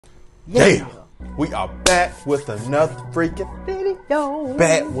Yeah. We are back with another freaking video.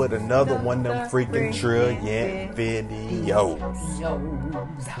 Back with another one of them freaking trillion videos.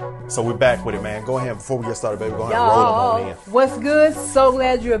 So we're back with it, man. Go ahead before we get started, baby. Go ahead and roll them on in. What's good? So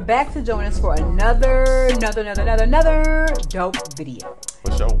glad you're back to join us for another dope video.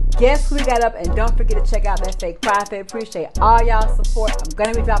 For sure. Guess who we got up? And don't forget to check out that fake profit. Appreciate all y'all support. I'm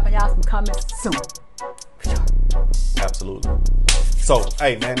gonna be dropping y'all some comments soon. For sure. Absolutely. So,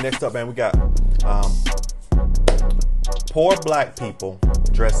 hey, man, next up, man, we got poor black people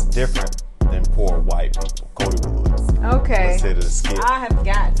dress different than poor white people. Cody Woods. Okay. Let's hit it a skit. I have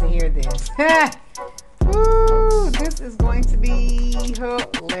got to hear this. Ooh, this is going to be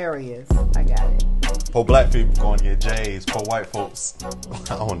hilarious. I got it. Poor black people going to get J's. Poor white folks,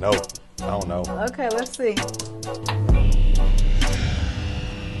 I don't know. Okay, let's see.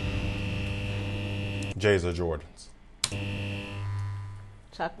 J's or Jordans?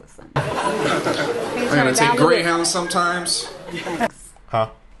 Chocolate Sunday. I'm gonna take Greyhound sometimes. Thanks. Huh?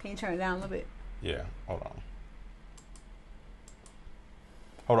 Can you turn it down a little bit? Yeah, hold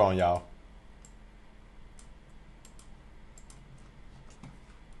on, y'all.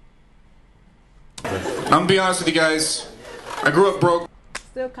 I'm gonna be honest with you guys. I grew up broke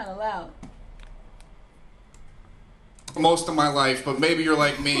Still kind of loud. most of my life, but maybe you're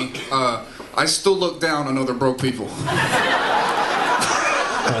like me. I still look down on other broke people.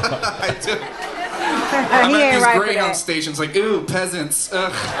 I do. I'm at these Greyhound stations, like, ooh, peasants.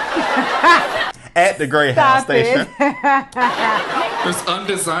 Ugh. At the Greyhound station. There's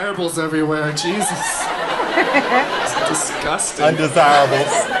undesirables everywhere. Jesus. It's disgusting. Undesirables.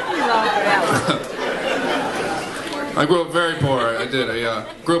 I grew up very poor. I did. I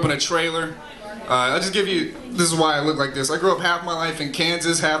grew up in a trailer. I'll just give you, this is why I look like this. I grew up half my life in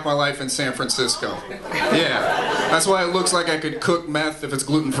Kansas, half my life in San Francisco. Yeah. That's why it looks like I could cook meth if it's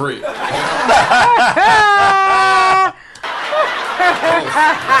gluten-free. That's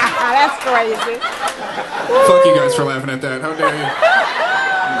crazy. Fuck you guys for laughing at that. How dare you?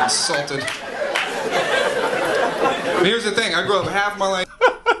 I'm insulted. But here's the thing. I grew up half my life...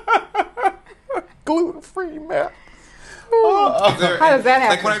 Gluten-free meth. How does that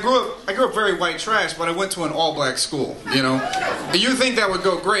happen? Like when I grew up very white trash, but I went to an all-black school, you know? You think that would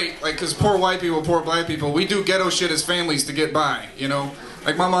go great, like, because poor white people, poor black people, we do ghetto shit as families to get by, you know?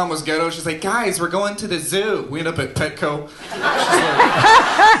 Like, my mom was ghetto. She's like, guys, we're going to the zoo. We end up at Petco.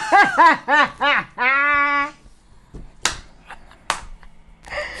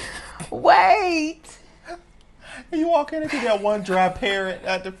 Wait. You walk in and you got one dry parrot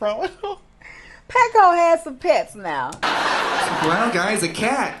at the front. Petco has some pets now. Wow, guys, a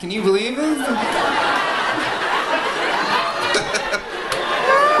cat. Can you believe it? You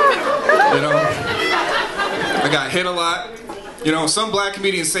know, I got hit a lot. You know, some black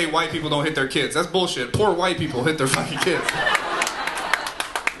comedians say white people don't hit their kids. That's bullshit. Poor white people hit their fucking kids.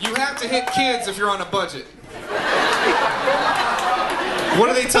 You have to hit kids if you're on a budget. What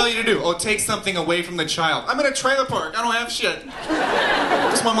do they tell you to do? Oh, take something away from the child. I'm in a trailer park. I don't have shit.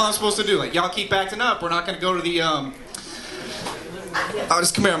 What's my mom supposed to do? Like, y'all keep acting up. We're not going to go to the, Oh,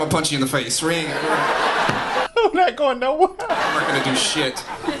 just come here. I'm going to punch you in the face. Ring. I'm not going nowhere. I'm not going to do shit.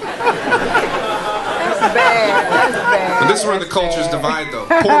 That's bad. But this is where the cultures divide, though.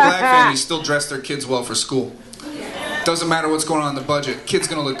 Poor black families still dress their kids well for school. Doesn't matter what's going on in the budget. Kid's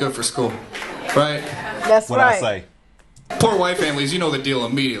going to look good for school. Right? That's what right. I say. Poor white families, you know the deal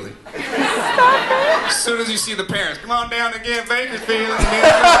immediately. As soon as you see the parents, come on down again, Bakersfield.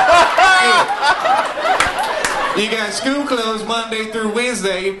 You got school closed Monday through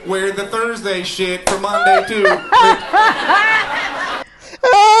Wednesday. Wear the Thursday shit for Monday too.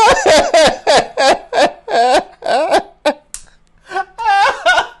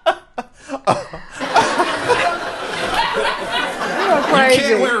 You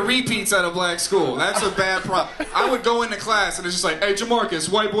can't wear repeats at a black school. That's a bad problem. I would go into class and it's just like, hey, Jamarcus,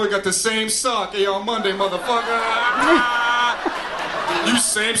 white boy got the same sock on Monday, motherfucker. You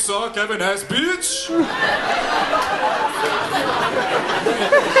same sock, Evan ass bitch.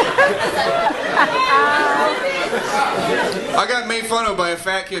 I got made fun of by a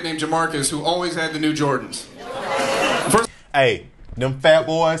fat kid named Jamarcus who always had the new Jordans. Hey. Them fat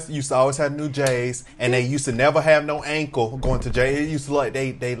boys used to always have new J's, and they used to never have no ankle going to J. It used to look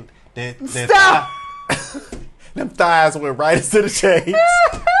like them thighs went right into the J's.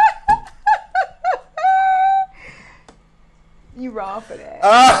 You wrong for that.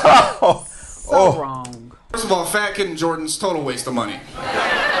 Oh, so wrong. First of all, fat kid and Jordans, total waste of money.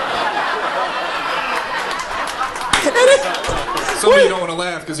 Some of you don't want to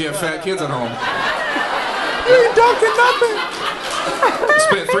laugh because you have fat kids at home. You ain't dunking nothing.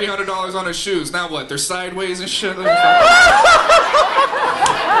 Spent $300 on his shoes. Now what? They're sideways and shit.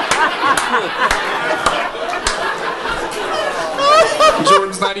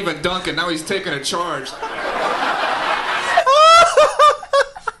 Jordan's not even dunking. Now he's taking a charge.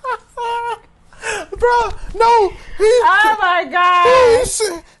 Bro, no. Oh my God.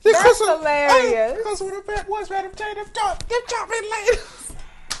 That's hilarious. Because when the fat boys ran him, them drop me later.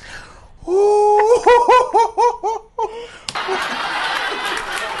 Ooh.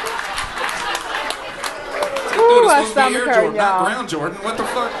 Ooh, my Dude, it's supposed to be stomach Air hurt, Jordan, not y'all. Brown Jordan. What the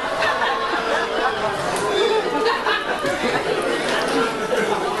fuck?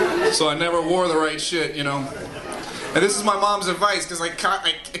 So I never wore the right shit, you know. And this is my mom's advice, because I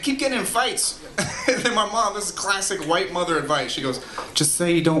keep getting in fights. And then my mom, this is classic white mother advice. She goes, just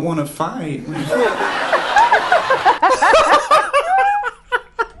say you don't want to fight.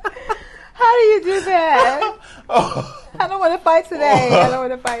 How do you do that? I don't want to fight today. I don't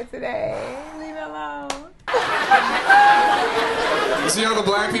want to fight today. Leave me alone. You see how the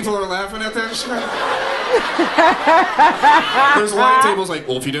black people are laughing at that shit? There's white tables like,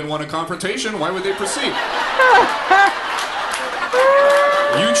 well, if you didn't want a confrontation, why would they proceed?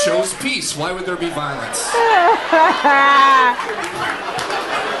 You chose peace. Why would there be violence?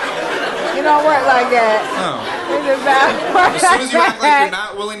 You don't work like that. No. It does not work As soon as you like act like you're that.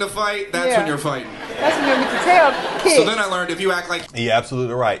 not willing to fight, that's when you're fighting. That's when you get your tail kicked. So then I learned if you act like... You're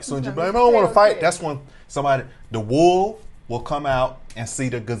absolutely right. As soon as you blame, I don't want to fight, that's when the wolf will come out and see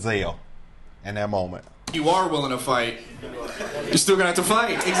the gazelle in that moment. You are willing to fight, you're still going to have to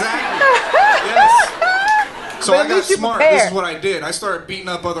fight. Exactly. Yes. So I got smart. This is what I did. I started beating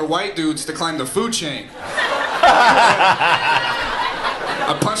up other white dudes to climb the food chain.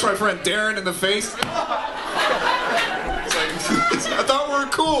 I punched my friend Darren in the face. It's like, I thought we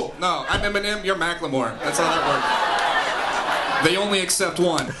were cool. No, I'm Eminem, you're Macklemore. That's how that works. They only accept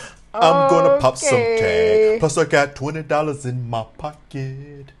one. I'm gonna pop some tag. Plus I got $20 in my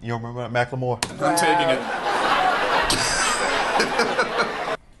pocket. You remember Macklemore? I'm taking it.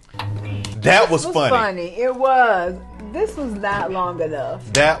 That was funny. It was. This was not long enough.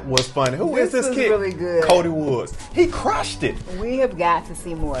 That was funny. Who is this was kid? really good. Cody Woods. He crushed it. We have got to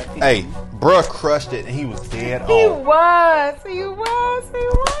see more of him. Hey, bruh crushed it and he was dead He on. was.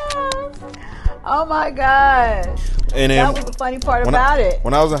 Oh my gosh. And That was the funny part about it.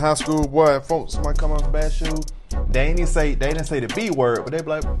 When I was in high school, boy, folks, somebody come on with bad shoes, they didn't say the B word, but they be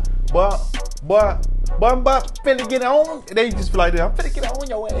like, boy, finna get on. They just be like, I'm finna get on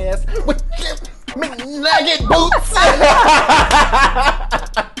your ass with McNugget boots.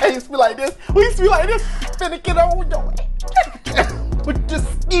 They used to be like this. We used to be like this. Finna get on your ass with the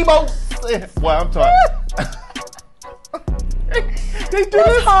ski boots. Boy, I'm talking. They do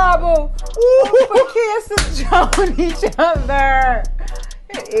this horrible. For kids to jump on each other.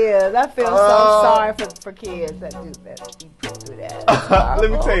 It is. I feel so sorry for kids that do that. Let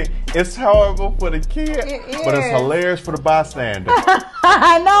me tell you, it's horrible for the kid, but it's hilarious for the bystander.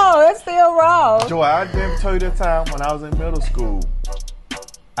 I know, it's still wrong. Joy, I didn't tell you that time when I was in middle school.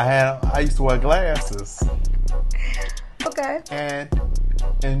 I used to wear glasses. Okay. And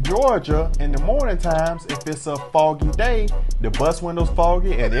in Georgia, in the morning times, if it's a foggy day, the bus window's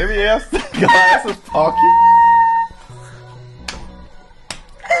foggy and every else the glass is foggy.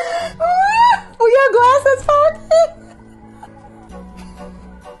 Were your glasses foggy?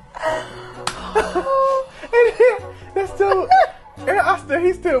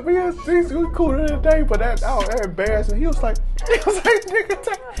 He's cooler today, but that embarrassing. He was like, nigga,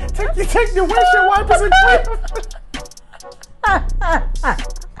 take your windshield wipers and clean.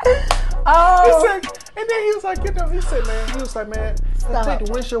 Oh. And then he was like, man, take the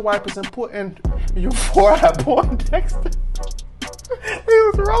windshield wipers and put in your 4-eye Poindexter. He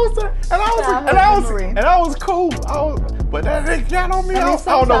was roasting, and I was cool. But that nigga got on me. I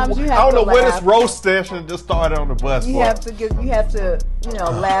don't know where this roast session just started on the bus. You have to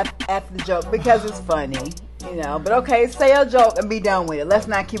laugh at the joke because it's funny. But okay, say a joke and be done with it. Let's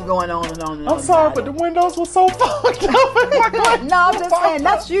not keep going on and on and on. I'm sorry, but the windows were so fucked up. No, I'm just saying,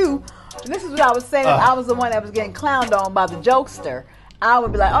 that's you. This is what I was saying. I was the one that was getting clowned on by the jokester. I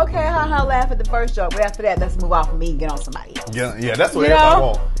would be like, okay, laugh at the first joke, but after that, let's move off of me and get on somebody else. Yeah, that's what everybody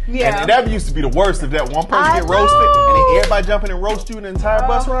wants. Yeah. And that used to be the worst if that one person get roasted and then everybody jumping and roast you the entire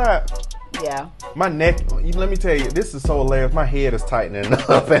bus ride. Yeah. My neck, let me tell you, this is so hilarious. My head is tightening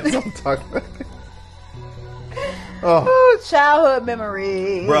up as I'm talking. Ooh, childhood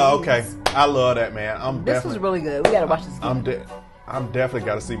memories. Bro, okay. I love that, man. This was really good. We gotta watch this again. I'm definitely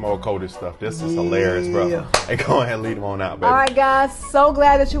got to see more Cody stuff. This is hilarious, bro. Hey, go ahead and lead them on out, baby. All right, guys. So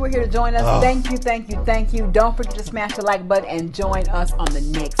glad that you were here to join us. Thank you, thank you, thank you. Don't forget to smash the like button and join us on the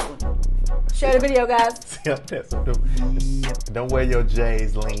next one. Share the video, guys. Don't wear your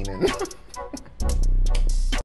J's leaning.